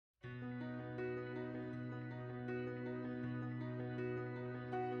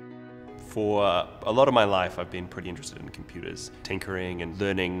For a lot of my life, I've been pretty interested in computers, tinkering and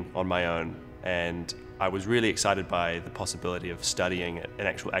learning on my own, and I was really excited by the possibility of studying at an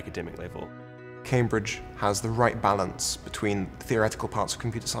actual academic level. Cambridge has the right balance between the theoretical parts of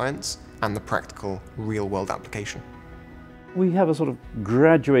computer science and the practical, real-world application. We have a sort of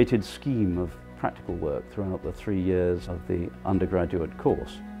graduated scheme of practical work throughout the 3 years of the undergraduate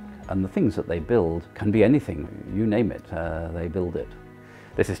course. And the things that they build can be anything, you name it, they build it.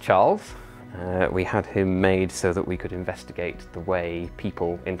 This is Charles. We had him made so that we could investigate the way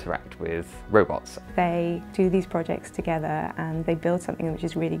people interact with robots. They do these projects together and they build something which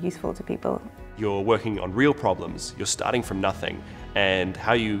is really useful to people. You're working on real problems, you're starting from nothing, and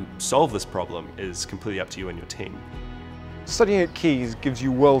how you solve this problem is completely up to you and your team. Studying at Caius gives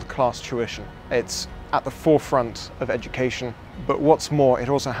you world-class tuition. It's at the forefront of education, but what's more, it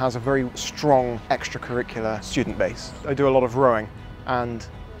also has a very strong extracurricular student base. I do a lot of rowing, and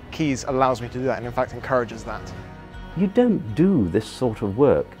Caius allows me to do that and in fact encourages that. You don't do this sort of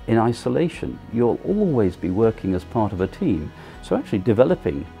work in isolation. You'll always be working as part of a team. So actually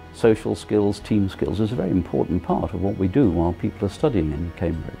developing social skills, team skills is a very important part of what we do while people are studying in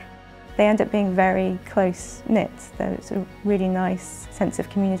Cambridge. They end up being very close-knit. There's a really nice sense of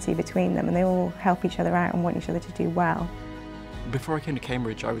community between them and they all help each other out and want each other to do well. Before I came to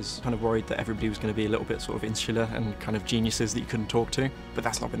Cambridge, I was kind of worried that everybody was going to be a little bit sort of insular and kind of geniuses that you couldn't talk to, but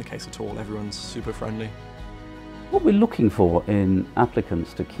that's not been the case at all. Everyone's super friendly. What we're looking for in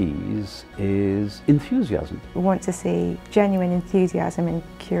applicants to Caius is enthusiasm. We want to see genuine enthusiasm and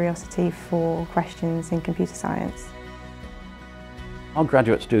curiosity for questions in computer science. Our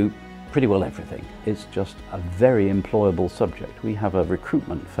graduates do pretty well everything. It's just a very employable subject. We have a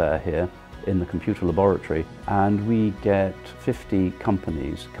recruitment fair here in the computer laboratory and we get 50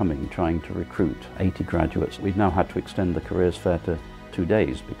 companies coming trying to recruit 80 graduates. We've now had to extend the careers fair to 2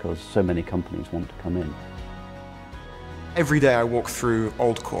 days because so many companies want to come in. Every day I walk through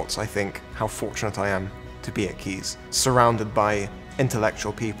Old Courts, I think how fortunate I am to be at Caius, surrounded by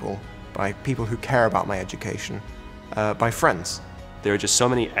intellectual people, by people who care about my education, by friends. There are just so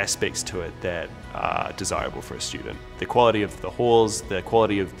many aspects to it that are desirable for a student. The quality of the halls, the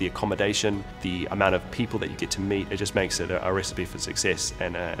quality of the accommodation, the amount of people that you get to meet, it just makes it a recipe for success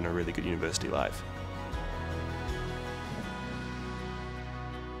and a really good university life.